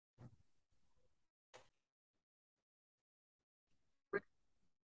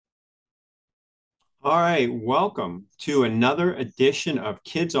All right, welcome to another edition of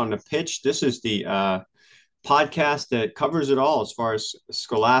Kids on the Pitch. This is the podcast that covers it all as far as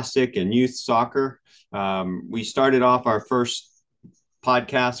scholastic and youth soccer. We started off our first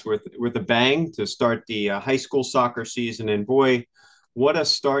podcast with a bang to start the high school soccer season, and boy, what a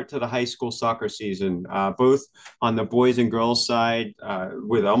start to the high school soccer season! Both on the boys and girls side,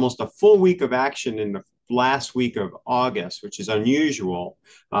 with almost a full week of action in the last week of August, which is unusual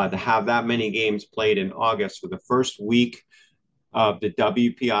to have that many games played in August for the first week of the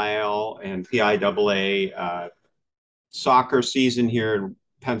WPIAL and PIAA soccer season here in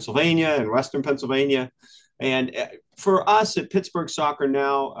Pennsylvania and Western Pennsylvania. And for us at Pittsburgh Soccer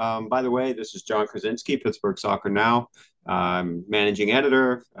Now, by the way, this is John Krasinski, Pittsburgh Soccer Now, managing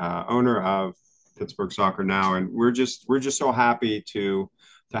editor, owner of Pittsburgh Soccer Now, and we're just so happy to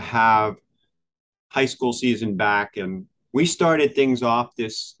have high school season back. And we started things off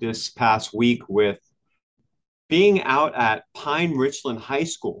this past week with being out at Pine Richland High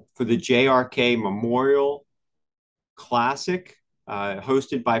School for the JRK Memorial Classic,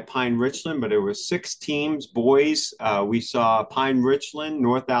 hosted by Pine Richland, but it was six teams, boys. We saw Pine Richland,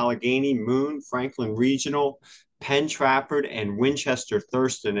 North Allegheny, Moon, Franklin Regional, Penn Trafford, and Winchester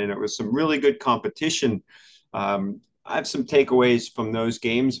Thurston, and it was some really good competition. I have some takeaways from those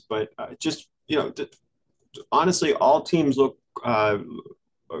games, but just honestly, all teams look.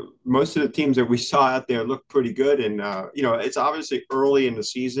 Most of the teams that we saw out there look pretty good, and it's obviously early in the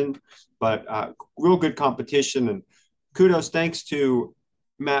season, but real good competition. And kudos, thanks to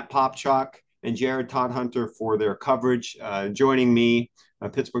Matt Popchak and Jared Todd Hunter for their coverage, joining me,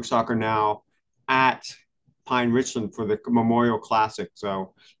 Pittsburgh Soccer Now, at Pine Richland for the Memorial Classic.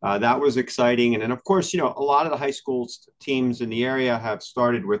 So that was exciting. And then, of course, a lot of the high school teams in the area have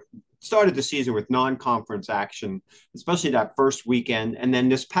started the season with non-conference action, especially that first weekend. And then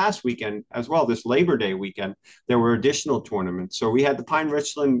this past weekend as well, this Labor Day weekend, there were additional tournaments. So we had the Pine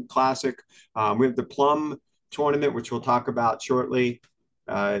Richland Classic. We have the Plum tournament, which we'll talk about shortly.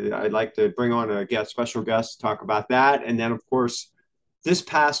 I'd like to bring on a special guest to talk about that. And then, of course, this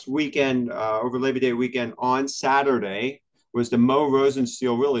past weekend, over Labor Day weekend on Saturday, was the Mo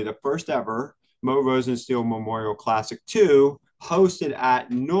Rosensteel, really the first ever Mo Rosensteel Memorial Classic 2, hosted at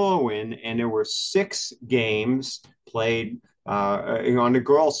Norwin, and there were six games played on the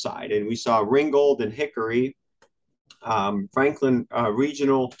girls' side. And we saw Ringgold and Hickory, Franklin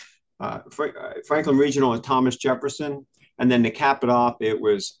Regional, Franklin Regional and Thomas Jefferson. And then to cap it off, it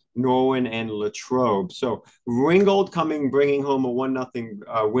was Norwin and Latrobe. So Ringgold bringing home a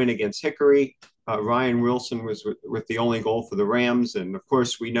 1-0 win against Hickory. Ryan Wilson was with the only goal for the Rams. And of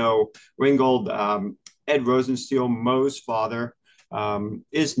course, we know Ringgold, Ed Rosensteel, Mo's father,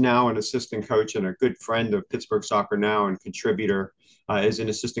 is now an assistant coach and a good friend of Pittsburgh Soccer Now and contributor, is an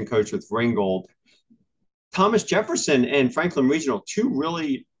assistant coach with Ringgold. Thomas Jefferson and Franklin Regional, two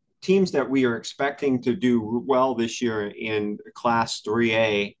really teams that we are expecting to do well this year in Class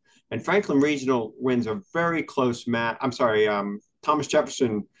 3A. And Franklin Regional wins a very close match. I'm sorry, Thomas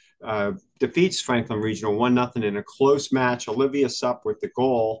Jefferson defeats Franklin Regional 1-0 in a close match. Olivia Supp with the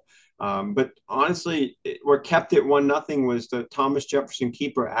goal. But honestly, what kept it 1-0 was the Thomas Jefferson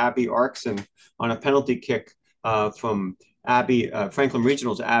keeper, Abby Arkson, on a penalty kick from Franklin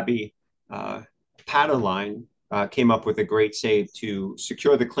Regional's Abby Padaline, came up with a great save to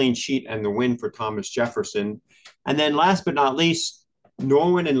secure the clean sheet and the win for Thomas Jefferson. And then last but not least,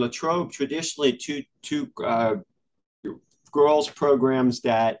 Norwin and Latrobe, traditionally two girls programs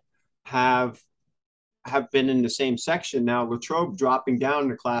that have been in the same section. Now Latrobe dropping down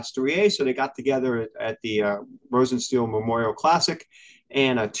to Class 3A, so they got together at the Rosensteel Memorial Classic,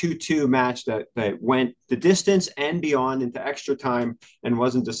 and a 2-2 match that went the distance and beyond into extra time and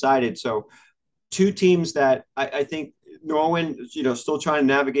wasn't decided. So two teams that I think Norwin, still trying to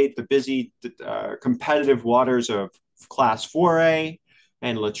navigate the busy, competitive waters of Class 4A,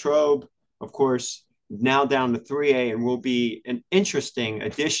 and Latrobe, of course, now down to 3A, and will be an interesting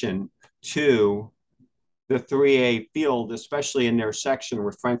addition to the 3A field, especially in their section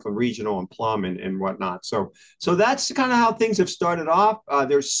with Franklin Regional and Plum and whatnot. So that's kind of how things have started off.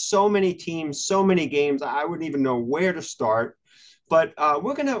 There's so many teams, so many games. I wouldn't even know where to start. But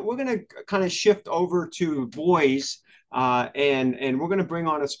we're gonna kind of shift over to boys, and we're gonna bring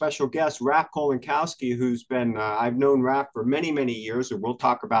on a special guest, Raf Kolankowski, who's been I've known Raf for many years, and we'll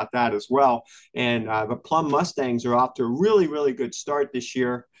talk about that as well. And the Plum Mustangs are off to a really good start this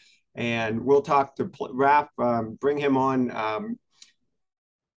year, and we'll talk to Raf, bring him on,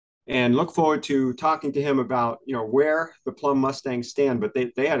 and look forward to talking to him about where the Plum Mustangs stand. But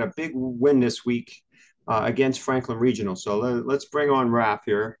they had a big win this week against Franklin Regional. So let's bring on Raf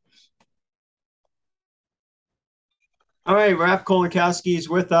here. All right, Raf Kolankowski is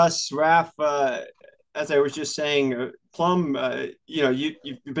with us. Raf, as I was just saying, Plum, you've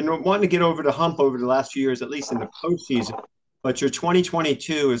been wanting to get over the hump over the last few years, at least in the postseason. But your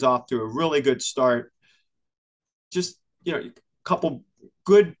 2022 is off to a really good start. Just a couple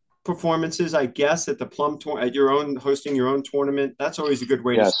good performances, I guess, at the Plum tour at your own hosting your own tournament. That's always a good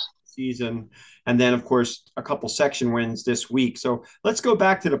way to start Yes. the season. And then, of course, a couple section wins this week. So let's go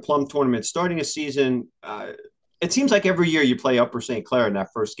back to the Plum tournament. Starting a season, it seems like every year you play Upper St. Clair in that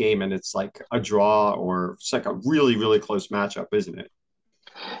first game, and it's like a draw or it's like a really, really close matchup, isn't it?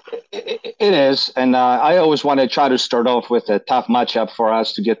 It is, and I always want to try to start off with a tough matchup for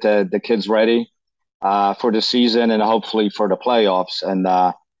us to get the kids ready for the season and hopefully for the playoffs. And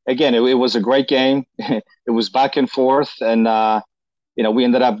again, it was a great game. It was back and forth, and we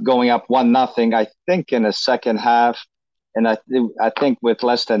ended up going up 1-0, I think, in the second half. And I think with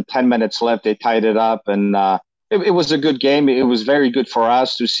less than 10 minutes left, they tied it up, and it was a good game. It was very good for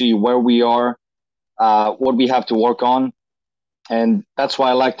us to see where we are, what we have to work on. And that's why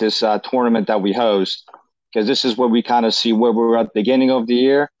I like this tournament that we host, because this is where we kind of see where we're at the beginning of the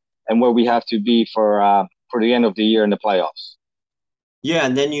year and where we have to be for the end of the year in the playoffs. Yeah,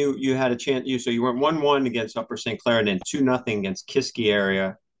 and then you had a chance. You went 1-1 against Upper St. Clair, and then 2-0 against Kiski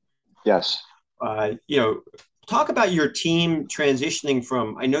area. Yes. uh, you know, talk about your team transitioning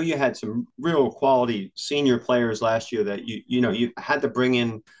from. I know you had some real quality senior players last year that you had to bring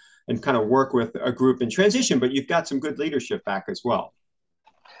in and kind of work with a group in transition, but you've got some good leadership back as well.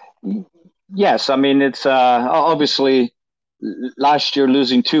 Yes. I mean, it's obviously last year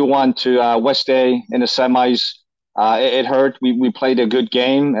losing 2-1 to West A in the semis. It hurt. We played a good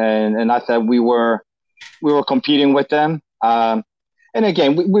game, and I thought we were competing with them. And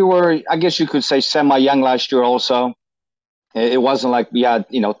again, we were, I guess you could say, semi young last year also. It wasn't like we had,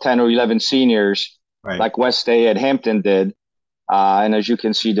 10 or 11 seniors Right. like West A at Hampton did. And as you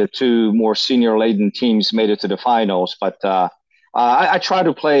can see, the two more senior laden teams made it to the finals. But I try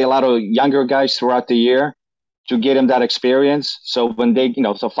to play a lot of younger guys throughout the year to get them that experience. So when they,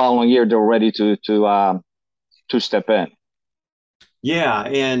 the following year, they're ready to step in. Yeah,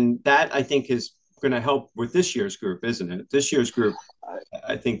 and that I think is going to help with this year's group, isn't it? This year's group,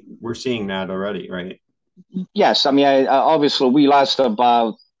 I think we're seeing that already, right? Yes, I mean, obviously we lost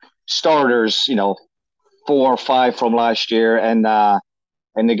about starters, 4 or 5 from last year, and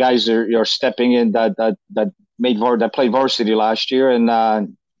the guys are stepping in that played varsity last year,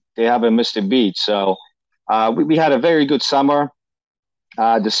 and they haven't missed a beat. So we had a very good summer.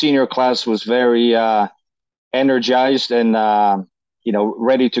 The senior class was very energized and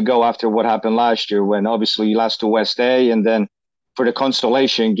ready to go after what happened last year when obviously we lost to West A, and then for the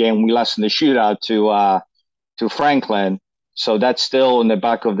consolation game we lost in the shootout to Franklin. So that's still in the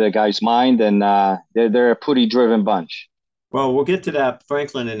back of the guys' mind, and they're a pretty driven bunch. Well, we'll get to that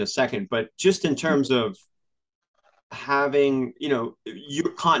Franklin in a second, but just in terms of having your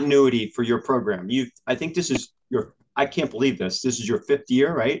continuity for your program. I think this is your. I can't believe this. This is your fifth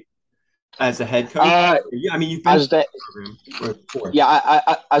year, right? As a head coach. Uh, Yeah, I mean you've been to as the the program or fourth. Yeah,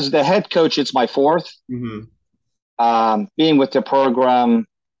 as the head coach, it's my fourth. Mm-hmm. Being with the program,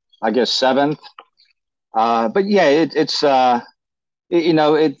 I guess seventh. But yeah, it,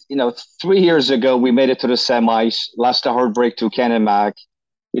 3 years ago we made it to the semis, lost a heartbreak to Kennebec.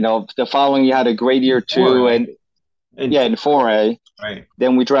 The following year had a great year Four, too, right? and And yeah, in 4A. right.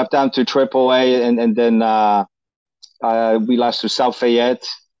 Then we dropped down to Triple A, and then we lost to South Fayette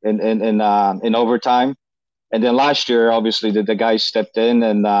in overtime. And then last year, obviously, the guys stepped in,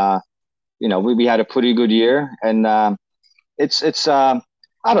 and we had a pretty good year. And it's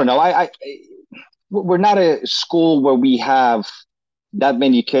I don't know. We're not a school where we have that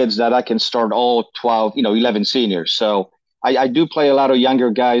many kids that I can start all 12, 11 seniors. So I do play a lot of younger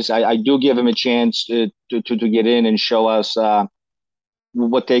guys. I do give them a chance to get in and show us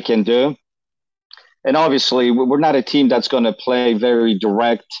what they can do. And obviously, we're not a team that's going to play very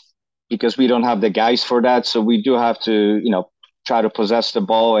direct because we don't have the guys for that. So we do have to, try to possess the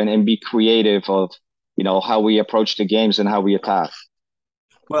ball and be creative of, how we approach the games and how we attack.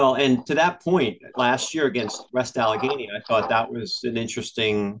 Well, and to that point, last year against West Allegheny, I thought that was an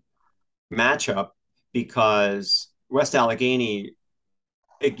interesting matchup because West Allegheny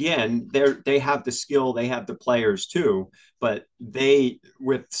again, they have the skill, they have the players too, but they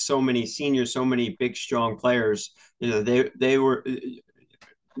with so many seniors, so many big strong players, they were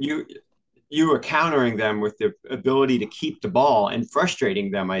you you were countering them with the ability to keep the ball and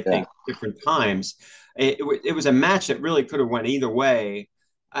frustrating them. I Yeah. think different times. It was a match that really could have went either way.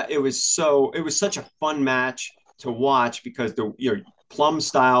 It was such a fun match to watch because Plum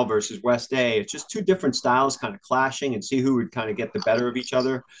style versus West A. It's just two different styles kind of clashing and see who would kind of get the better of each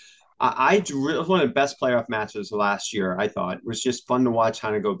other. It was one of the best playoff matches last year. I thought it was just fun to watch,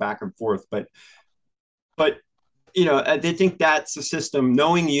 kind of go back and forth. But I think that's the system.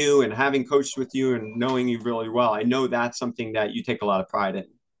 Knowing you and having coached with you and knowing you really well, I know that's something that you take a lot of pride in.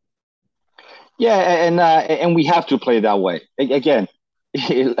 Yeah, and we have to play that way. Again,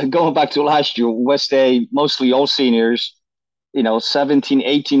 going back to last year, West A, mostly all seniors, 17,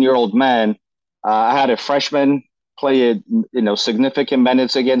 18-year-old men. I had a freshman play, significant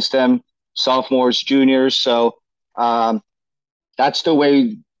minutes against them, sophomores, juniors. So that's the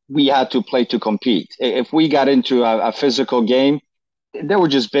way we had to play to compete. If we got into a physical game, they were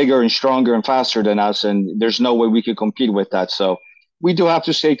just bigger and stronger and faster than us, and there's no way we could compete with that. So we do have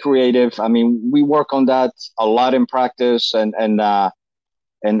to stay creative. I mean, we work on that a lot in practice, I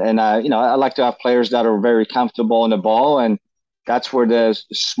like to have players that are very comfortable in the ball, and that's where the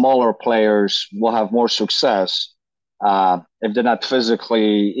smaller players will have more success if they're not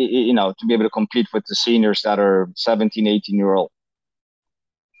physically, to be able to compete with the seniors that are 17, 18-year-old.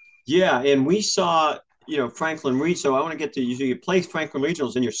 Yeah, and we saw, Franklin Region. So I want to get to you play Franklin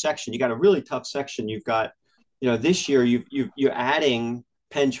Regionals in your section. You got a really tough section. You've got, this year you're adding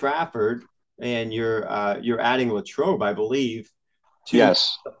Penn Trafford and you're adding Latrobe, I believe, to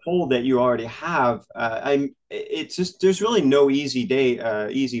Yes. the pool that you already have. It's just there's really no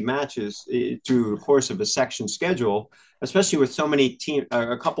easy matches through the course of a section schedule, especially with so many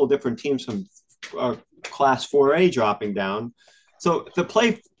a couple of different teams from Class 4A dropping down. So to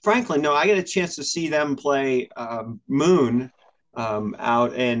play Franklin, no, I get a chance to see them play Moon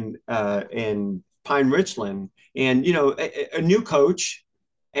out in Pine Richland, and a new coach,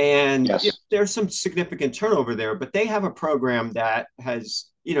 and Yes. there's some significant turnover there, but they have a program that has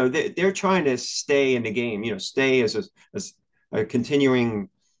they're trying to stay in the game, stay as a continuing.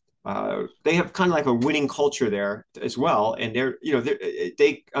 They have kind of like a winning culture there as well, and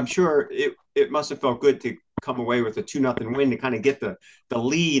they I'm sure it must have felt good to come away with a 2-0 win to kind of get the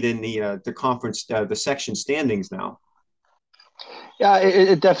lead in the conference, the section standings now. Yeah,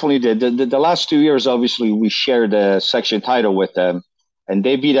 it definitely did. The last 2 years, obviously, we shared the section title with them, and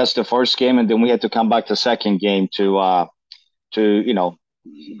they beat us the first game, and then we had to come back the second game to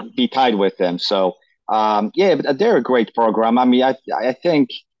be tied with them. So yeah, but they're a great program. I mean, I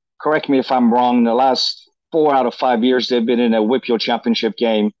think, correct me if I'm wrong, the last 4 out of 5 years they've been in a WPIAL championship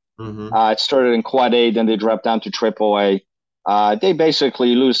game. Mm-hmm. It started in Quad A, then they dropped down to Triple A. They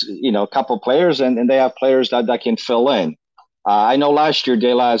basically lose, a couple players, and they have players that can fill in. I know last year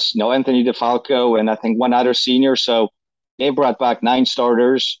they lost, Anthony DeFalco and I think one other senior. So they brought back 9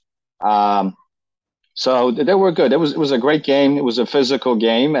 starters. So they were good. It was a great game. It was a physical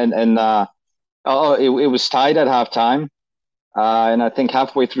game, and it was tied at halftime. And I think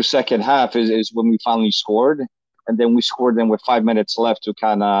halfway through second half is when we finally scored, and then we scored them with 5 minutes left to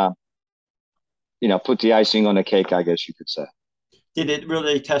kind of, put the icing on the cake, I guess you could say. Did it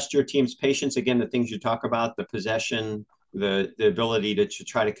really test your team's patience? Again, the things you talk about, the possession, the ability to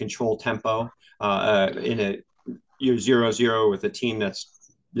try to control tempo in you're 0-0 with a team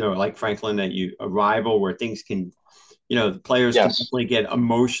that's like Franklin, a rival where things can the players can Yes. definitely get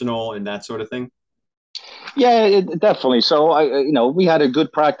emotional and that sort of thing. Yeah, definitely. So we had a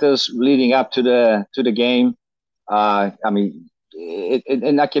good practice leading up to the game. I mean,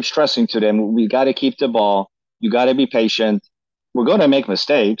 and I keep stressing to them, we got to keep the ball. You got to be patient. We're going to make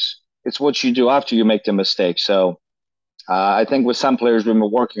mistakes. It's what you do after you make the mistake. So I think with some players, we've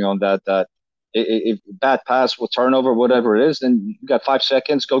been working on that if bad pass with turnover, whatever it is, then you got 5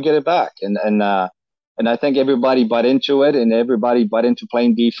 seconds, go get it back. And I think everybody bought into it, and everybody bought into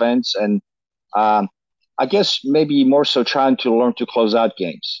playing defense. And I guess maybe more so trying to learn to close out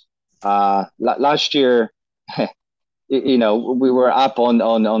games. Last year, we were up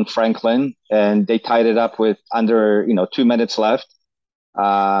on Franklin, and they tied it up with under 2 minutes left.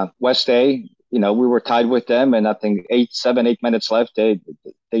 West A, we were tied with them, and I think 8 minutes left.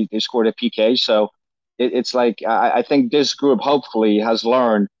 They scored a PK. So it's like I think this group hopefully has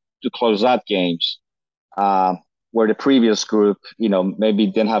learned to close out games, where the previous group, maybe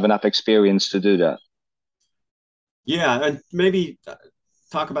didn't have enough experience to do that. Yeah, and maybe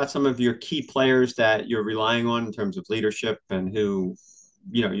talk about some of your key players that you're relying on in terms of leadership and who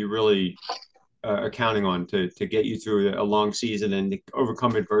you really are counting on to get you through a long season and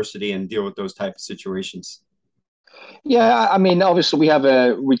overcome adversity and deal with those type of situations. Yeah, I mean, obviously we have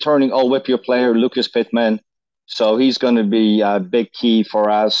a returning all WPIAL player, Lucas Pittman. So he's going to be a big key for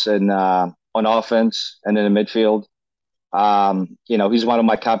us on offense and in the midfield. He's one of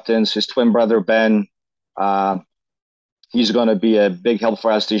my captains. His twin brother, Ben, he's going to be a big help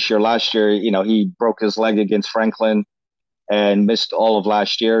for us this year. Last year, he broke his leg against Franklin and missed all of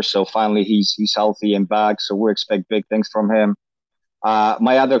last year. So finally, he's healthy and back. So we expect big things from him.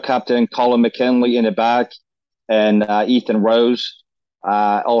 My other captain, Colin McKinley, in the back, and Ethan Rose,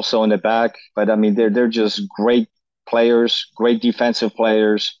 also in the back. But I mean, they're just great players, great defensive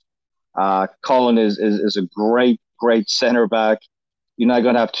players. Colin is a great center back. You're not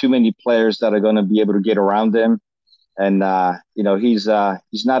going to have too many players that are going to be able to get around him. And he's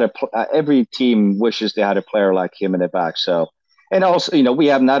not every team wishes they had a player like him in the back. So, and also we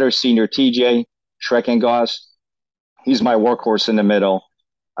have another senior, TJ Schreckengoss. He's my workhorse in the middle.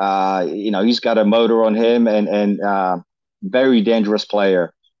 He's got a motor on him and very dangerous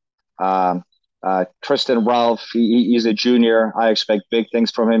player. Tristan Ralph, he's a junior. I expect big things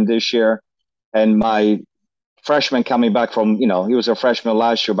from him this year. And my freshman coming back from, he was a freshman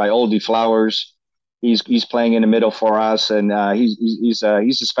last year by Oldie Flowers. He's playing in the middle for us, and he's a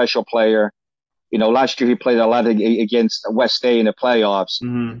special player. Last year he played a lot against West A in the playoffs.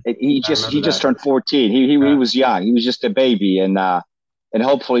 Mm-hmm. He just turned 14. He was young. He was just a baby, and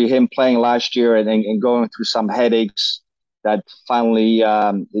hopefully him playing last year and going through some headaches that finally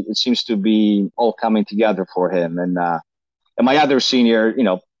it seems to be all coming together for him. And my other senior,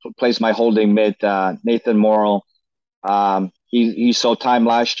 plays my holding mid, Nathan Morrill. He saw time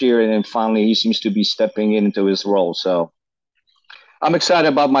last year, and then finally he seems to be stepping into his role. So I'm excited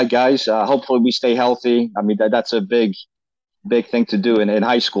about my guys. Hopefully we stay healthy. I mean, that's a big thing to do in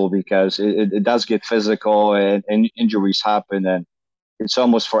high school, because it does get physical and injuries happen. And it's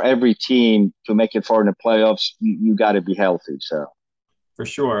almost for every team to make it far in the playoffs, you got to be healthy. So. For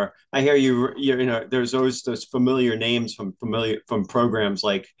sure. I hear you, there's always those familiar names from programs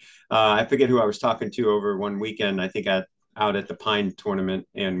like, I forget who I was talking to over one weekend, I think out at the Pine tournament.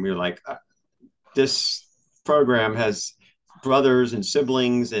 And we were like, this program has brothers and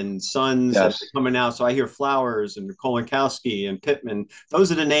siblings and sons that are coming out. So I hear Flowers and Kolankowski and Pittman.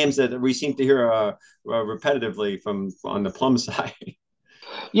 Those are the names that we seem to hear repetitively on the Plum side.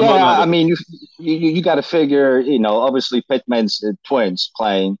 Yeah, I mean, you got to figure, obviously Pittman's twins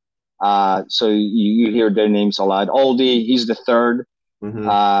playing. So you hear their names a lot. Oldie, he's the third.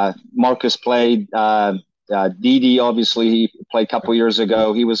 Mm-hmm. Marcus played. Didi, obviously, he played a couple years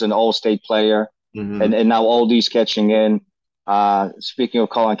ago. He was an all-state player. Mm-hmm. And now Oldie's catching in. Speaking of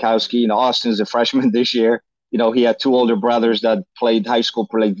Kolankowski, Austin's a freshman this year. He had two older brothers that played high school,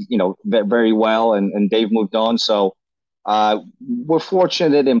 very well, and they've moved on. So we're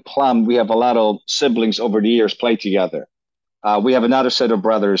fortunate in Plum. We have a lot of siblings over the years play together. We have another set of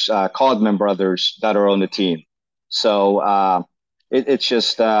brothers, Codman brothers, that are on the team. So it's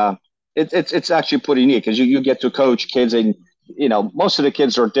just it's actually pretty neat, because you get to coach kids, and most of the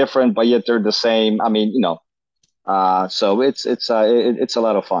kids are different, but yet they're the same. I mean, so it's a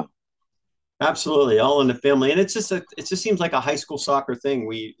lot of fun. Absolutely, all in the family, and it just seems like a high school soccer thing.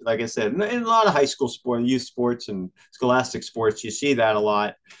 We, like I said, in a lot of high school sport, youth sports, and scholastic sports, you see that a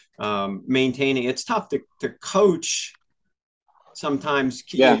lot. Maintaining, it's tough to coach sometimes.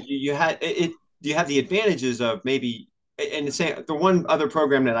 Yeah, you have the advantages of maybe, and the one other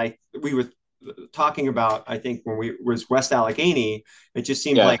program that we were talking about, I think when we was West Allegheny, it just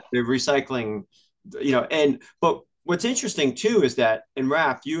seemed like they're recycling, but. What's interesting too is that in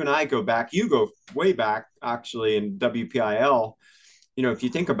Raf, you and I go back. You go way back, actually, in WPIL. If you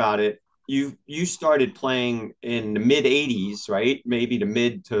think about it, you started playing in the mid '80s, right? Maybe the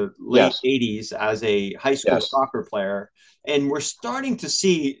mid to late '80s as a high school soccer player, and we're starting to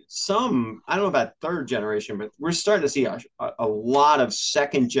see some. I don't know about third generation, but we're starting to see a lot of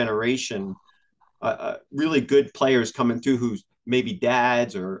second generation, really good players coming through who's maybe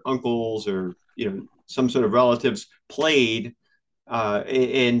dads or uncles or some sort of relatives played,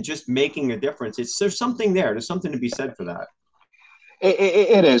 and just making a difference. There's something there. There's something to be said for that.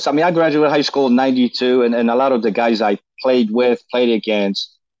 It is. I mean, I graduated high school in '92, and a lot of the guys I played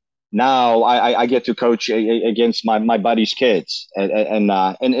against, now I get to coach against my buddies' kids, and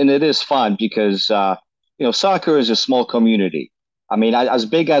it is fun, because soccer is a small community. I mean, as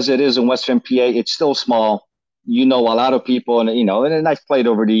big as it is in Western PA, it's still small. A lot of people, and I've played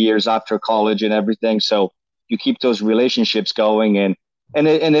over the years after college and everything. So you keep those relationships going, and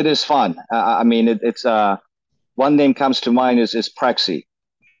it is fun. I mean, it's one name comes to mind is Prexy.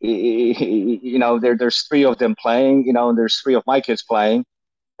 There's three of them playing, and there's three of my kids playing,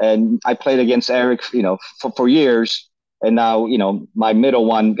 and I played against Eric, for years. And now, my middle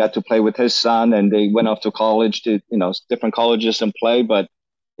one got to play with his son, and they went off to college to, different colleges and play. But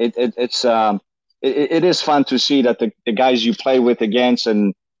it is fun to see that the guys you play with against,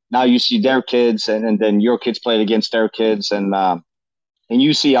 and now you see their kids, and then your kids played against their kids, and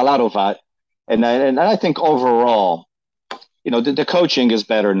you see a lot of that. And I think overall, the coaching is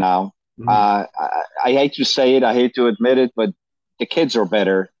better now. Mhm. I hate to say it, I hate to admit it, but the kids are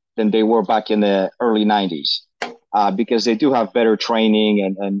better than they were back in the early 90s, because they do have better training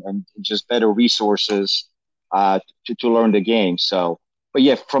and just better resources to learn the game. So, but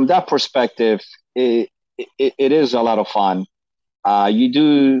yeah, from that perspective, it is a lot of fun. You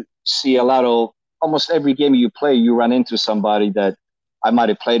do see a lot of almost every game you play, you run into somebody that I might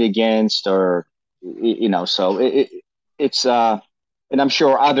have played against, or so it's and I'm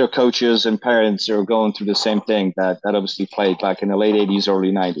sure other coaches and parents are going through the same thing that obviously played back in the late 80s,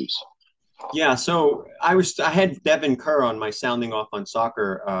 early 90s. Yeah, so I had Devin Kerr on my Sounding Off on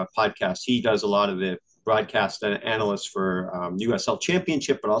Soccer podcast. He does a lot of the broadcast analysts for USL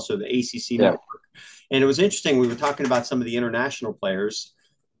Championship, but also the ACC Yeah. network. And it was interesting. We were talking about some of the international players,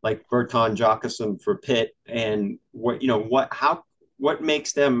 like Bertrand Jacqueson for Pitt, and what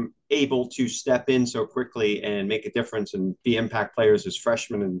makes them able to step in so quickly and make a difference and be impact players as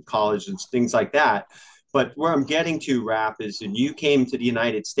freshmen in college and things like that. But where I'm getting to, Rap, is that you came to the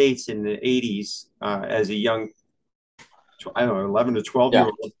United States in the 80s as a young, I don't know, 11 to 12 year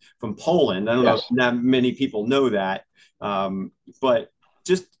Yeah. old from Poland. I don't know if Yes. not many people know that. But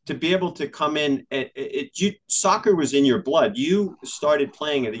just to be able to come in, soccer was in your blood. You started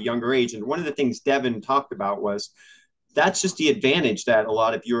playing at a younger age. And one of the things Devin talked about was that's just the advantage that a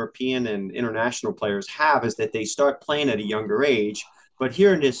lot of European and international players have, is that they start playing at a younger age. But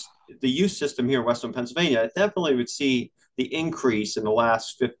here in the youth system here in Western Pennsylvania, I definitely would see the increase in the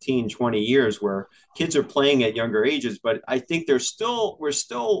last 15, 20 years where kids are playing at younger ages. But I think we're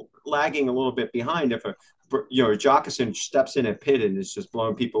still lagging a little bit behind. If Jockeson steps in at Pitt and is just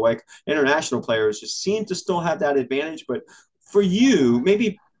blowing people away, international players just seem to still have that advantage. But for you,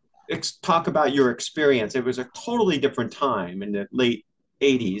 maybe talk about your experience. It was a totally different time in the late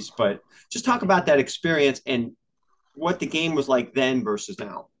 80s, but just talk about that experience and what the game was like then versus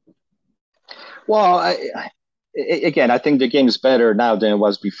now. Well, again, I think the game is better now than it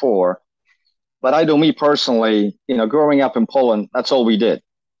was before. But I know me personally, growing up in Poland, that's all we did.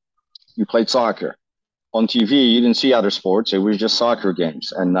 We played soccer. On TV, you didn't see other sports. It was just soccer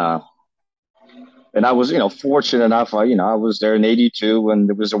games. And I was, fortunate enough. I was there in '82 when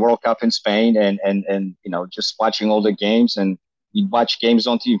there was a World Cup in Spain, and just watching all the games. And you'd watch games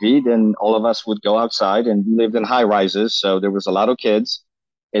on TV. Then all of us would go outside, and we lived in high rises, so there was a lot of kids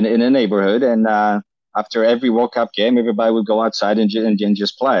in a neighborhood. And after every World Cup game, everybody would go outside and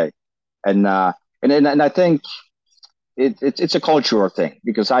just play. And and I think it's a cultural thing,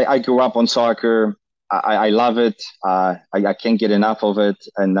 because I grew up on soccer. I love it. I can't get enough of it.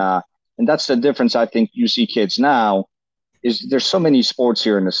 And that's the difference. I think you see kids now is there's so many sports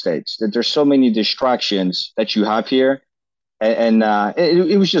here in the States, that there's so many distractions that you have here.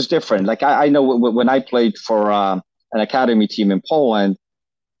 It was just different. Like I know when I played for an academy team in Poland,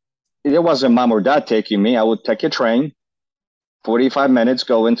 there wasn't mom or dad taking me. I would take a train, 45 minutes,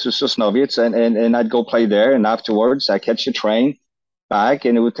 go into Sosnowiec, and I'd go play there. And afterwards, I catch a train back,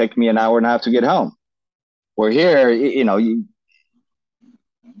 and it would take me an hour and a half to get home. We're here,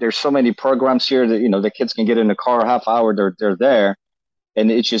 there's so many programs here that, the kids can get in the car, half hour, they're there.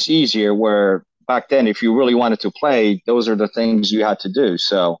 And it's just easier, where back then, if you really wanted to play, those are the things you had to do.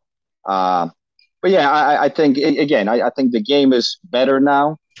 So, but yeah, I think, again, I think the game is better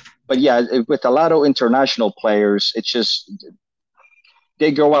now. But yeah, with a lot of international players, it's just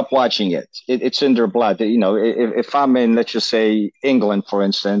they grow up watching it. It's in their blood. If I'm in, let's just say, England, for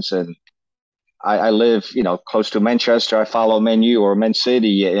instance, and I live, close to Manchester, I follow Man U or Man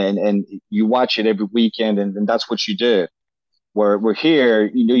City, and you watch it every weekend, and that's what you do. Where we're here,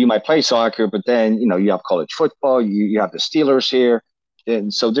 you might play soccer, but then, you have college football, you have the Steelers here.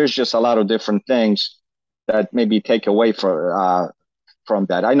 And so there's just a lot of different things that maybe take away from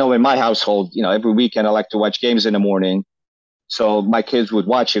that. I know in my household, every weekend I like to watch games in the morning. So my kids would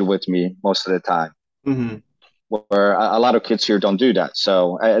watch it with me most of the time, Mm-hmm. where a lot of kids here don't do that.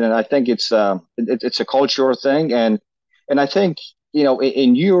 So, and I think it's a cultural thing, and I think,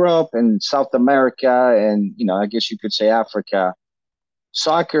 in Europe and South America, and I guess you could say Africa,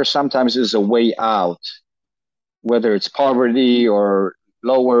 soccer sometimes is a way out, whether it's poverty or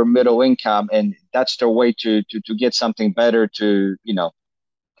lower middle income, and that's their way to get something better, to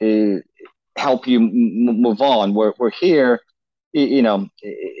help you move on. We're here,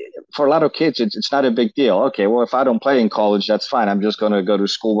 for a lot of kids, it's not a big deal. Okay, well, if I don't play in college, that's fine. I'm just going to go to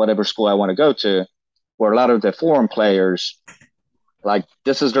school, whatever school I want to go to. Where a lot of the foreign players, like,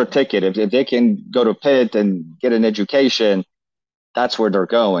 this is their ticket. If they can go to Pitt and get an education, that's where they're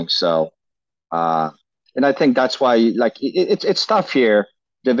going. So, uh, and I think that's why, like, it's tough here,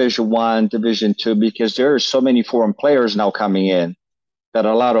 Division One, Division Two, because there are so many foreign players now coming in that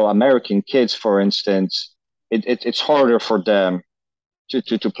a lot of American kids, for instance, it's harder for them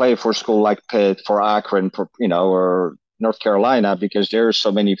to play for a school like Pitt, for Akron, for or North Carolina, because there are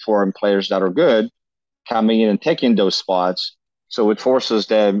so many foreign players that are good coming in and taking those spots. So it forces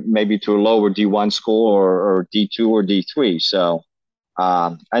them maybe to a lower D1 school or D2 or D3. So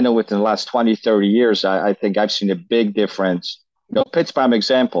I know within the last 20, 30 years, I think I've seen a big difference. Pitt's prime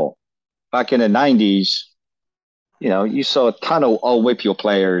example. Back in the 90s, you saw a ton of all WPIAL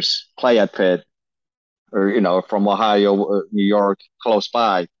players play at Pitt or, from Ohio, New York, close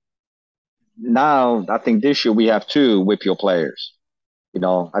by. Now, I think this year we have two WPIAL players.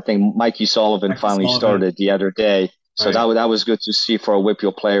 I think Mikey Sullivan Mikey finally Sullivan, started the other day. So right? that was good to see for a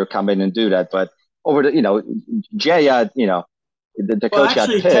WPIAL player come in and do that. But over Jay at, the Well, coach at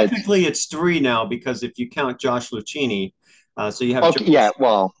actually, Pitt. technically, it's three now because if you count Josh Lucchini, so you have Okay, yeah,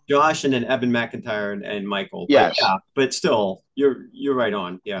 well, Josh, and then Evan McIntyre and Michael. But yes. yeah, but still, you're right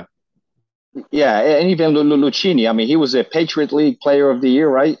on. Yeah. Yeah, and even Lucchini, I mean, he was a Patriot League Player of the Year,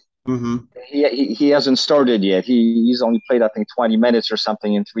 right? Mm-hmm. He hasn't started yet. He's only played, I think, 20 minutes or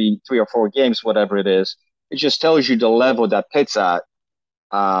something in three or four games, whatever it is. It just tells you the level that Pitt's at.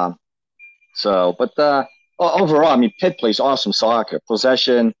 Um, but overall, I mean, Pitt plays awesome soccer.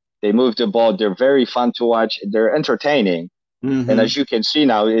 Possession, they move the ball. They're very fun to watch. They're entertaining. And Mm-hmm. as you can see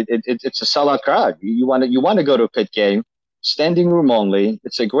now, it's a sellout crowd. You want to go to a Pitt game, standing room only.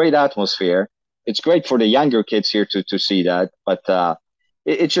 It's a great atmosphere. It's great for the younger kids here to see that. But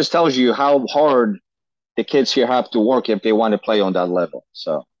it just tells you how hard the kids here have to work if they want to play on that level.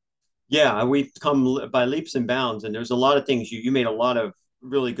 So Yeah, we've come by leaps and bounds, and there's a lot of things you made a lot of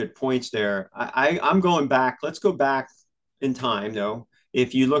really good points there. I'm going back. Let's go back in time, though.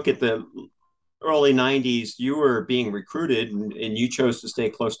 If you look at the early 90s, you were being recruited and you chose to stay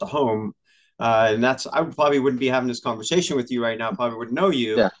close to home. And that's, I probably wouldn't be having this conversation with you right now. Probably wouldn't know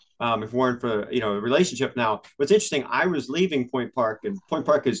you yeah, if it weren't for, a relationship. Now, what's interesting, I was leaving Point Park, and Point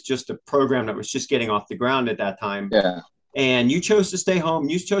Park is just a program that was just getting off the ground at that time. yeah, And you chose to stay home.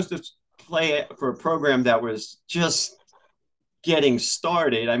 You chose to play for a program that was just getting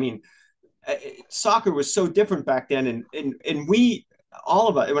started. I mean, soccer was so different back then, and we, all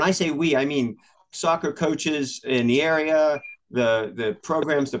of us, when I say we, I mean soccer coaches in the area, the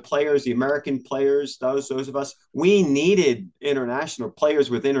programs, the players, the American players, those of us, we needed international players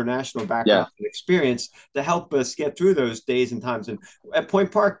with international yeah, background and experience to help us get through those days and times. And at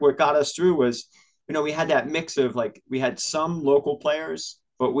Point Park, what got us through was, we had that mix of, like, we had some local players,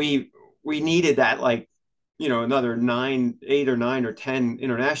 but we needed that, like, another 8 or 9 or 10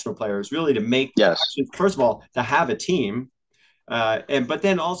 international players, really, to make, yes, actually, first of all, to have a team, but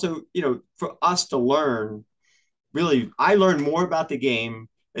then also, for us to learn. Really, I learned more about the game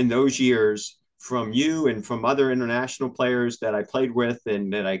in those years from you and from other international players that I played with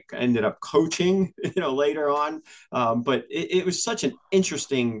and that I ended up coaching, later on. But it was such an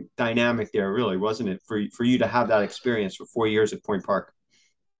interesting dynamic there, really, wasn't it, for you to have that experience for 4 years at Point Park?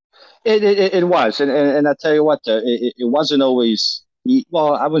 it was, and I tell you what, it wasn't always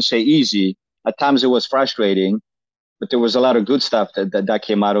well. I wouldn't say easy. At times, it was frustrating, but there was a lot of good stuff that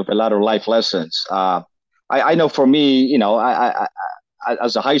came out of a lot of life lessons. I know for me,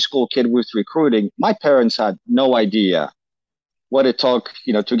 as a high school kid with recruiting, my parents had no idea what it took,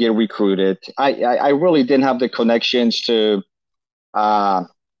 to get recruited. I really didn't have the connections to uh,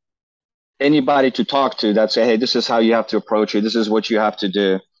 anybody to talk to that say, hey, this is how you have to approach it. This is what you have to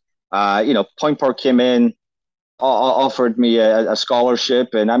do. Point Park came in, offered me a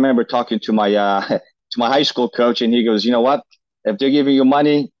scholarship, and I remember talking to my to my high school coach, and he goes, you know what? If they're giving you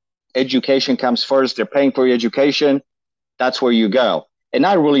money, education comes first. They're paying for your education. That's where you go. And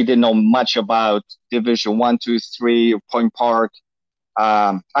I really didn't know much about Division One, Two, Three, Point Park.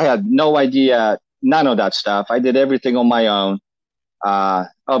 I had no idea, none of that stuff. I did everything on my own.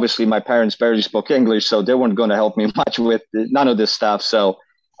 Obviously, my parents barely spoke English, so they weren't going to help me much with none of this stuff. So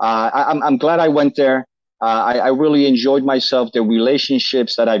I'm glad I went there. I really enjoyed myself. The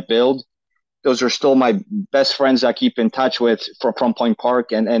relationships that I built, those are still my best friends I keep in touch with from Point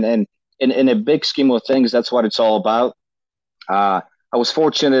Park. And in a big scheme of things, that's what it's all about. I was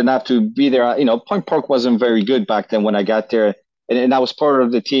fortunate enough to be there. Point Park wasn't very good back then when I got there, and I was part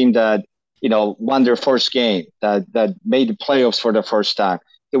of the team that won their first game, that made the playoffs for the first time.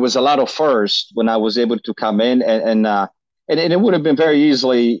 There was a lot of firsts when I was able to come in, and it would have been very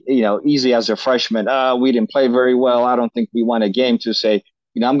easy as a freshman. We didn't play very well. I don't think we won a game to say,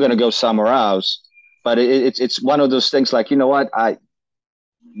 I'm going to go somewhere else. but it's one of those things like, you know what,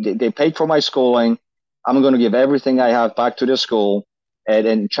 they paid for my schooling. I'm going to give everything I have back to the school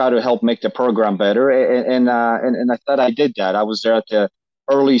and try to help make the program better. And I thought I did that. I was there at the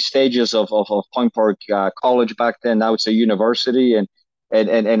early stages of Point Park College back then. Now it's a university,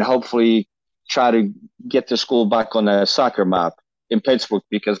 and hopefully try to get the school back on the soccer map in Pittsburgh,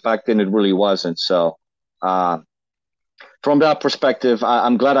 because back then it really wasn't. So uh, from that perspective,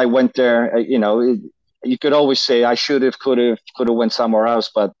 I'm glad I went there. You could always say I should have, could have went somewhere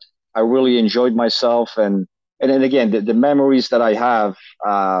else, but I really enjoyed myself, and then again, the memories that I have,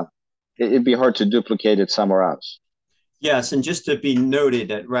 it'd be hard to duplicate it somewhere else. Yes, and just to be noted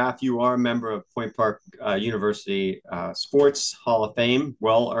that Raf, you are a member of Point Park University Sports Hall of Fame,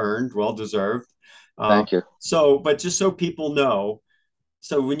 well earned, well deserved. Thank you. But just so people know,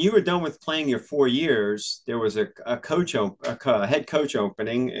 so when you were done with playing your 4 years, there was a head coach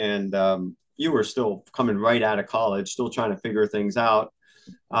opening, and you were still coming right out of college, still trying to figure things out.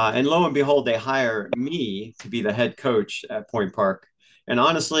 And lo and behold, they hire me to be the head coach at Point Park. And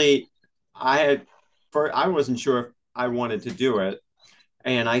honestly, I had I wasn't sure if I wanted to do it.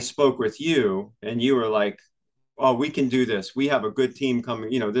 And I spoke with you, and you were like, "Oh, we can do this. We have a good team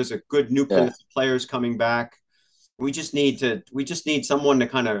coming. There's a good Yeah. nucleus of players coming back. We just need someone to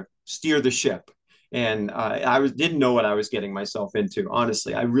kind of steer the ship." And didn't know what I was getting myself into.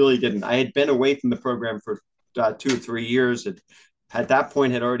 Honestly, I really didn't. I had been away from the program for 2 or 3 years. At that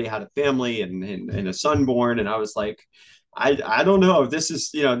point, had already had a family and a son born, and I was like, I don't know if this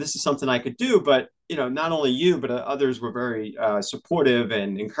is something I could do. But not only you, but others were very supportive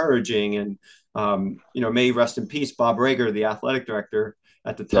and encouraging. And may rest in peace, Bob Rager, the athletic director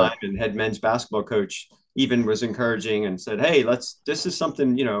at the Yeah. time and head men's basketball coach, even was encouraging and said, "Hey, this is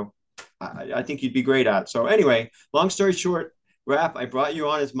something I think you'd be great at." So anyway, long story short, Raf, I brought you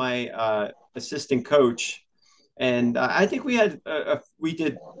on as my assistant coach, and I think we had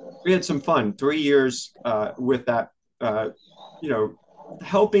some fun. 3 years with that, uh, you know,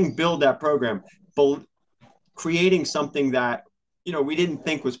 helping build that program, creating something that we didn't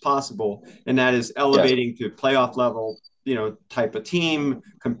think was possible, and that is Yes. elevating to playoff level type of team,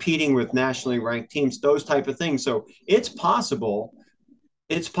 competing with nationally ranked teams, those type of things. So it's possible.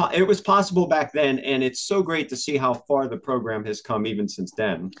 It was possible back then, and it's so great to see how far the program has come even since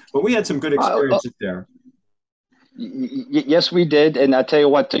then. But we had some good Uh, experiences there. yes, we did. And I tell you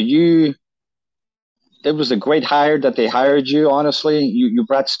what, it was a great hire that they hired you. Honestly, you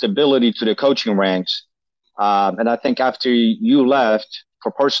brought stability to the coaching ranks. And I think after you left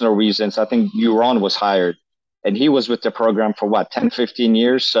for personal reasons, I think Euron was hired, and he was with the program for what, 10, 15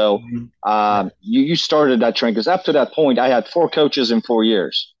 years. So Mm-hmm. Yeah. you started that trend, because up to that point, I had 4 coaches in 4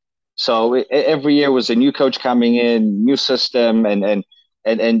 years. So every year was a new coach coming in, new system, and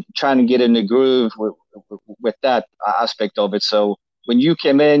trying to get in the groove with that aspect of it. So when you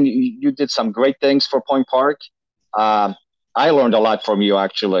came in, you did some great things for Point Park. Um, I learned a lot from you,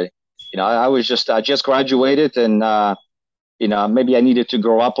 actually. I just graduated, and maybe I needed to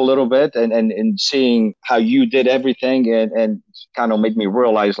grow up a little bit, and seeing how you did everything, and kind of made me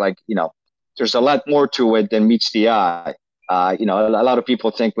realize, like, there's a lot more to it than meets the eye. A lot of people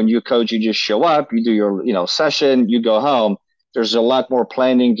think when you coach, you just show up, you do your, session, you go home. There's a lot more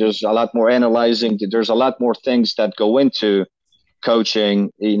planning. There's a lot more analyzing. There's a lot more things that go into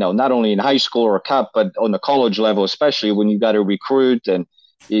coaching, not only in high school or cup, but on the college level, especially when you got to recruit, and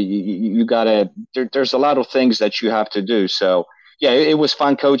you got to, there's a lot of things that you have to do. So yeah, it was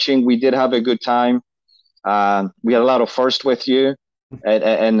fun coaching. We did have a good time. We had a lot of first with you,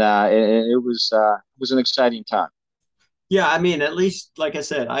 and it was an exciting time. Yeah, I mean, at least, like I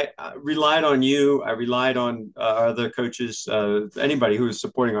said, I relied on you. I relied on other coaches, anybody who was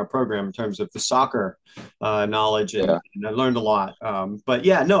supporting our program in terms of the soccer knowledge, and, Yeah. and I learned a lot. But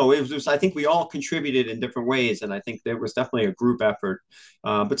yeah, no, it was. I think we all contributed in different ways, and I think there was definitely a group effort.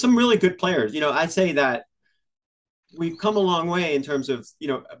 But some really good players. I'd say that we've come a long way in terms of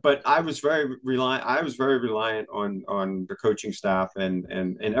but I was very reliant on the coaching staff, and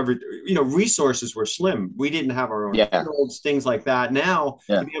every resources were slim. We didn't have our own Yeah. fields, things like that. Now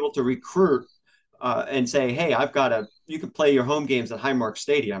Yeah. to be able to recruit and say, hey, you could play your home games at Highmark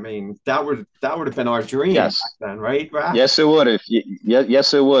Stadium. I mean, that would have been our dream back Yes. then, right, Raf? Yes, it would have.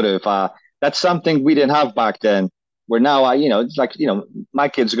 Yes, it would have. That's something we didn't have back then. Where now, it's like, my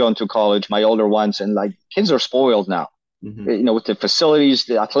kids going to college, my older ones, and like, kids are spoiled now. Mm-hmm. With the facilities,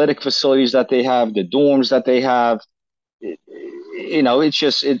 the athletic facilities that they have, the dorms that they have. It's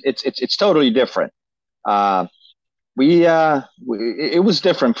just it's totally different. Uh, it was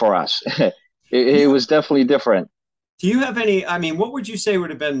different for us. It was definitely different. Do you have any? I mean, what would you say would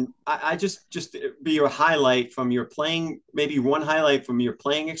have been? I just be your highlight from your playing, maybe one highlight from your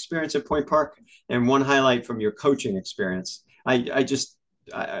playing experience at Point Park, and one highlight from your coaching experience. I just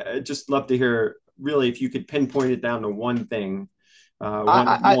love to hear really if you could pinpoint it down to one thing, one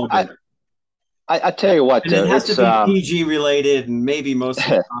I I moment, I tell you what, and it though, has to it's be PG related and maybe mostly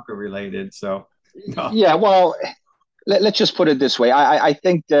soccer related. So, no. yeah. Well, let's just put it this way. I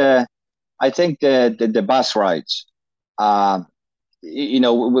think the bus rides. Um,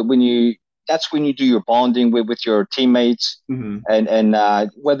 when you that's when you do your bonding with your teammates, Hmm. and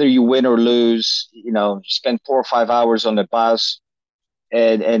whether you win or lose, spend 4 or 5 hours on the bus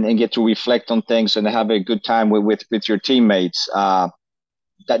and get to reflect on things and have a good time with your teammates.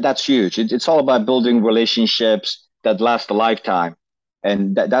 That's huge. It's all about building relationships that last a lifetime.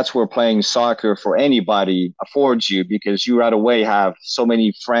 And that's where playing soccer for anybody affords you, because you right away have so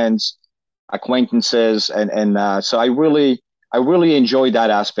many friends, acquaintances, and so I really enjoyed that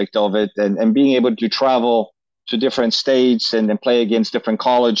aspect of it, and being able to travel to different states and play against different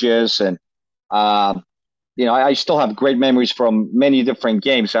colleges, and um, I still have great memories from many different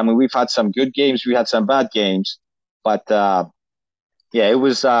games. I mean, we've had some good games, we had some bad games, but yeah, it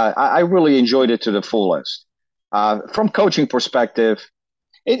was. I really enjoyed it to the fullest. From coaching perspective,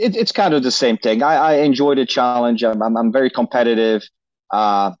 it's kind of the same thing. I enjoy the challenge. I'm very competitive.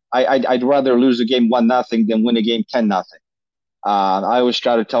 I'd rather lose a game 1-0 than win a game 10-0. I always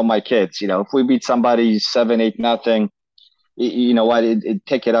try to tell my kids, if we beat somebody 7-8-0, you know what,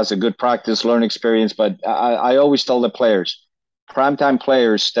 take it as a good practice, learn experience. But I always tell the players, primetime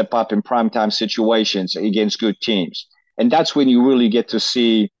players step up in primetime situations against good teams, and that's when you really get to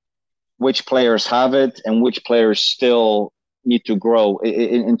see which players have it and which players still need to grow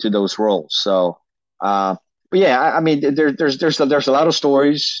into those roles. So, uh, but yeah, I mean, there's a lot of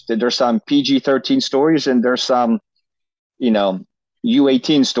stories. There's some PG-13 stories, and there's some you know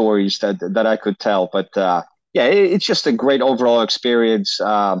U18 stories that I could tell. But yeah, it's just a great overall experience.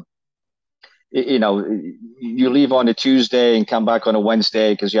 You leave on a Tuesday and come back on a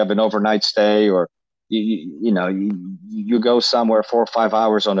Wednesday because you have an overnight stay, or you go somewhere 4 or 5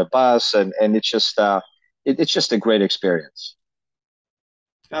 hours on a bus, and it's just a great experience.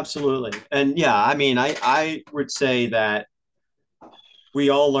 Absolutely. And yeah, I mean, I would say that we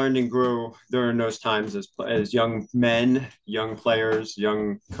all learned and grew during those times as young men, young players,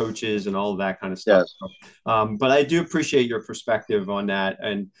 young coaches, and all of that kind of stuff. Yes, So, but I do appreciate your perspective on that.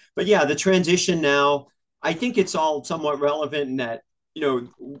 But yeah, the transition now, I think it's all somewhat relevant in that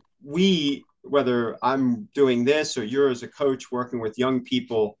we, whether I'm doing this or you're as a coach working with young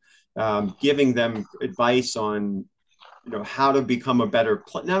people, giving them advice on how to become a better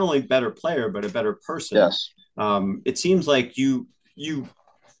not only better player but a better person. yes. It seems like you you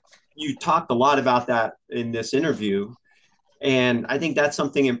talked a lot about that in this interview, and I think that's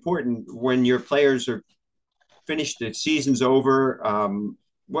something important when your players are finished, the season's over.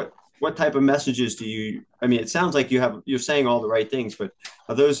 What type of messages do you? I mean, it sounds like you're saying all the right things, but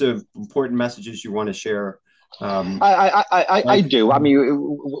are those important messages you want to share? Um, I like, do. I mean,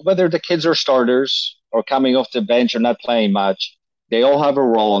 whether the kids are starters or coming off the bench or not playing much, they all have a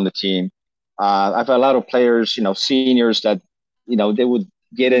role on the team. I've had a lot of players, seniors that, they would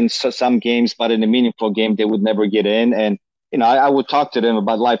get in some games, but in a meaningful game, they would never get in. And, I would talk to them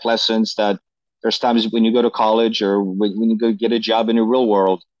about life lessons, that there's times when you go to college or when you go get a job in the real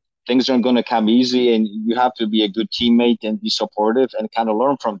world, things aren't going to come easy, and you have to be a good teammate and be supportive and kind of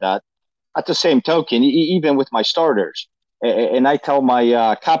learn from that. At the same token, even with my starters, and I tell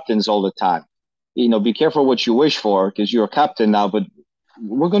my captains all the time, be careful what you wish for, because you're a captain now, but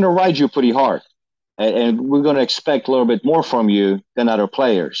we're going to ride you pretty hard, and we're going to expect a little bit more from you than other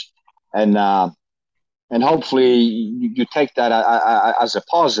players, and and hopefully you take that as a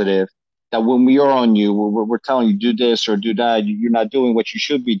positive. That when we are on you, we're telling you do this or do that, you're not doing what you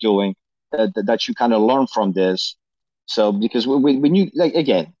should be doing. That you kind of learn from this. So because when you, like,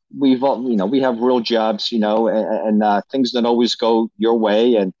 again, we've all, we have real jobs, and things don't always go your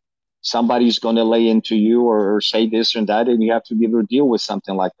way, and somebody's going to lay into you, or say this and that, and you have to be able to deal with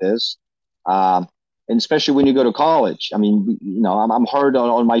something like this. Um, and especially when you go to college. I mean, I'm hard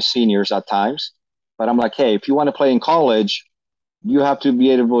on my seniors at times, but I'm like, hey, if you want to play in college, you have to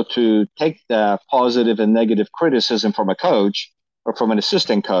be able to take the positive and negative criticism from a coach or from an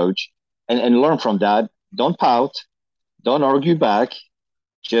assistant coach, and learn from that. Don't pout, don't argue back.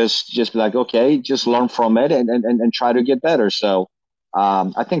 Just be like, okay, just learn from it, and try to get better. So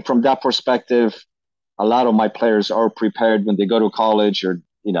I think from that perspective, a lot of my players are prepared when they go to college, or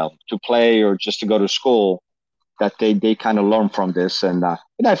to play, or just to go to school. that they kind of learn from this. And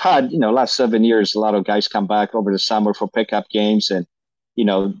I've had, last 7 years, a lot of guys come back over the summer for pickup games, and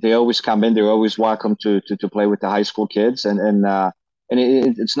they always come in. They're always welcome to play with the high school kids, and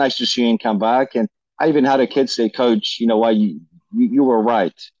it's nice to see him come back. And I even had a kid say, "Coach, you know what? You were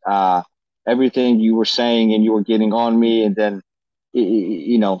right. Everything you were saying, and you were getting on me, and then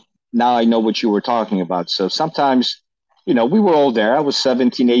now I know what you were talking about." So sometimes, we were all there. I was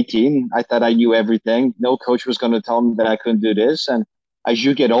 17, 18. I thought I knew everything. No coach was going to tell me that I couldn't do this. And as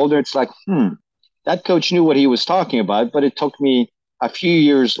you get older, it's like, that coach knew what he was talking about, but it took me a few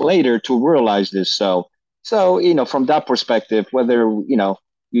years later to realize this. So from that perspective, whether,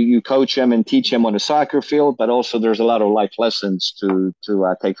 you coach him and teach him on the soccer field, but also there's a lot of life lessons to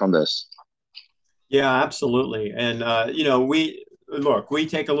take from this. Yeah, absolutely. And, we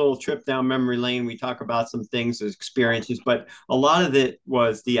take a little trip down memory lane. We talk about some things as experiences, but a lot of it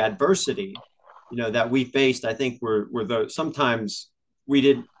was the adversity, that we faced. I think were those sometimes we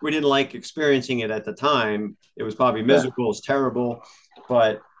didn't like experiencing it at the time. It was probably miserable, it's terrible,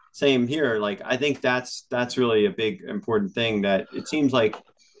 but same here. Like, I think that's really a big important thing, that it seems like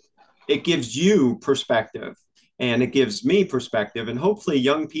it gives you perspective and it gives me perspective, and hopefully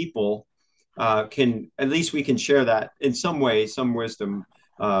young people we can share that in some way, some wisdom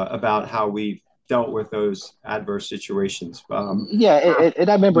about how we've dealt with those adverse situations. And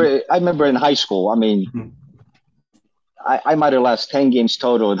I remember in high school. I mean, I might have lost 10 games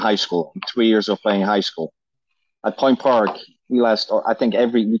total in high school, 3 years of playing high school. At Point Park, we lost. I think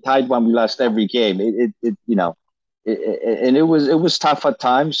we tied one. We lost every game. And it was tough at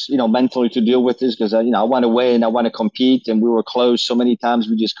times, mentally to deal with this, because I want to win, I want to compete, and we were close so many times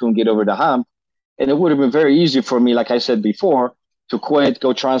we just couldn't get over the hump. And it would have been very easy for me, like I said before, to quit,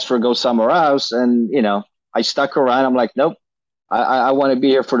 go transfer, go somewhere else. And I stuck around. I'm like, nope, I want to be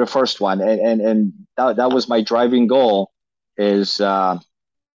here for the first one, and that was my driving goal. Is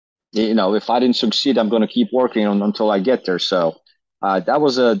if I didn't succeed, I'm going to keep working until I get there. So that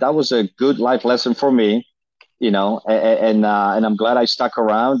was a good life lesson for me. And I'm glad I stuck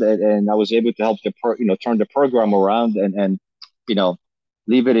around, and I was able to help turn the program around, and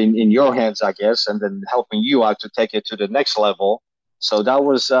leave it in your hands, I guess, and then helping you out to take it to the next level. So that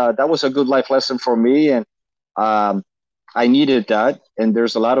was a good life lesson for me, and I needed that. And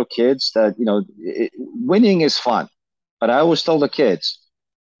there's a lot of kids that winning is fun, but I always tell the kids,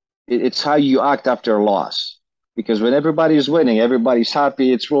 it's how you act after a loss. Because when everybody's winning, everybody's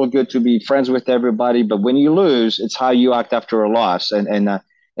happy. It's real good to be friends with everybody. But when you lose, it's how you act after a loss. And I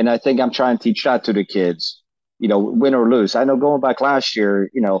think I'm trying to teach that to the kids, win or lose. I know going back last year,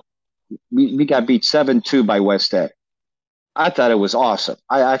 we got beat 7-2 by West Ed. I thought it was awesome.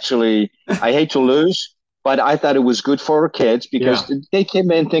 I hate to lose, but I thought it was good for our kids, because they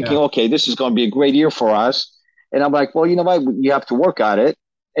came in thinking, okay, this is going to be a great year for us. And I'm like, well, you know what? You have to work at it.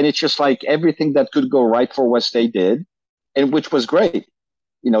 And it's just like everything that could go right for West State did, and which was great.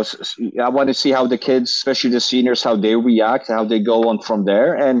 I want to see how the kids, especially the seniors, how they react, how they go on from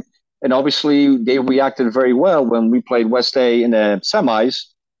there. And obviously they reacted very well when we played West State in the semis.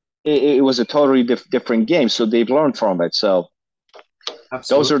 It was a totally different game. So they've learned from it. So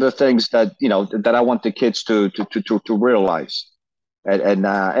Absolutely. Those are the things that, that I want the kids to realize.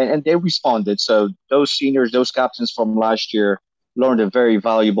 And they responded. So those seniors, those captains from last year, learned a very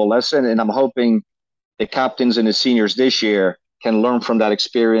valuable lesson, and I'm hoping the captains and the seniors this year can learn from that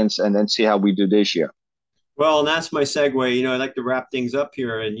experience and then see how we do this year. Well, and that's my segue. I'd like to wrap things up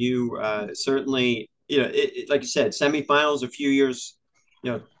here, and you certainly, like you said, semifinals a few years,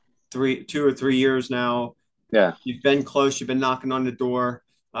 2 or 3 years now. Yeah, you've been close. You've been knocking on the door.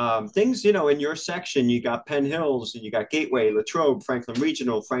 Things, in your section, you got Penn Hills, and you got Gateway, Latrobe, Franklin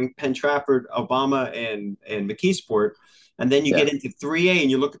Regional, Penn Trafford, Obama, and McKeesport. And then you get into 3A and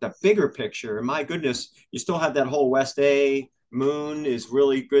you look at the bigger picture. And my goodness, you still have that whole West A. Moon is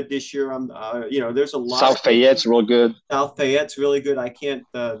really good this year. There's a lot. South Fayette's real good. South Fayette's really good. I can't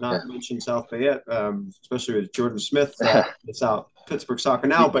not mention South Fayette, especially with Jordan Smith that's out Pittsburgh Soccer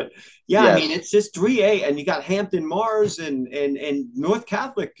now. But I mean, it's just 3A, and you got Hampton Mars and North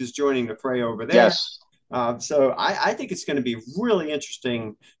Catholic is joining the fray over there. Yes. So I think it's going to be really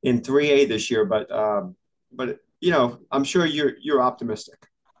interesting in 3A this year. But I'm sure you're optimistic.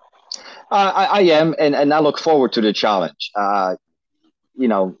 I am, and I look forward to the challenge.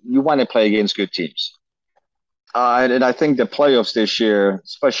 You want to play against good teams. And I think the playoffs this year,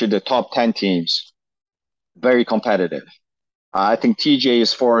 especially the top 10 teams, very competitive. I think TJ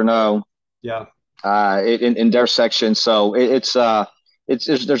is 4-0. Yeah. In their section, so there's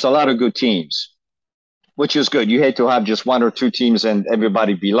a lot of good teams, which is good. You hate to have just one or two teams and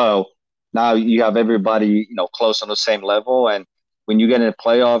everybody below. now you have everybody, close on the same level. And when you get into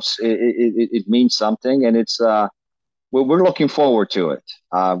playoffs, it means something. And we're looking forward to it.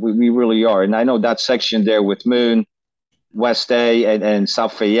 We really are. And I know that section there with Moon, West A, and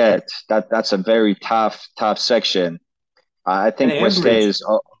South Fayette, that's a very tough section. I And think West A Ambridge. is,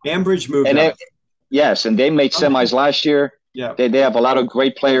 Ambridge moved and up. yes, and they made semis last year. Yeah. They have a lot of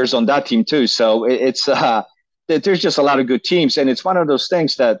great players on that team too. So there's just a lot of good teams. And it's one of those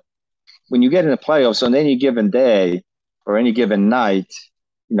things that when you get in the playoffs on any given day or any given night,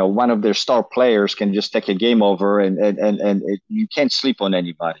 one of their star players can just take a game over, and you can't sleep on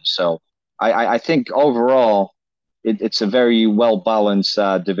anybody. So I think overall it's a very well balanced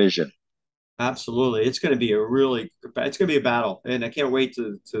division. Absolutely. It's going to be it's going to be a battle. And I can't wait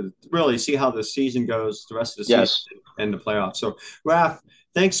to really see how the season goes, the rest of the season Yes. and the playoffs. So, Raf,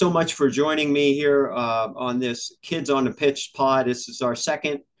 thanks so much for joining me here on this Kids on the Pitch pod. This is our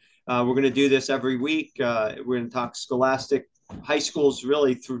second. We're going to do this every week. We're going to talk scholastic high schools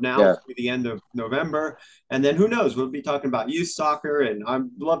really through the end of November. And then who knows, we'll be talking about youth soccer. And I'd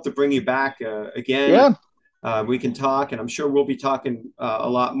love to bring you back again. Yeah. We can talk, and I'm sure we'll be talking a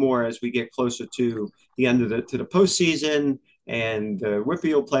lot more as we get closer to the end of the postseason and the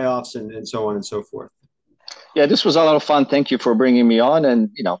WPIAL playoffs and so on and so forth. Yeah, this was a lot of fun. Thank you for bringing me on. And,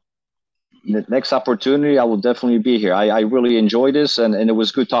 the next opportunity, I will definitely be here. I really enjoyed this, and it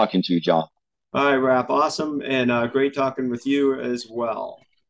was good talking to you, John. All right, Rap. Awesome. And great talking with you as well.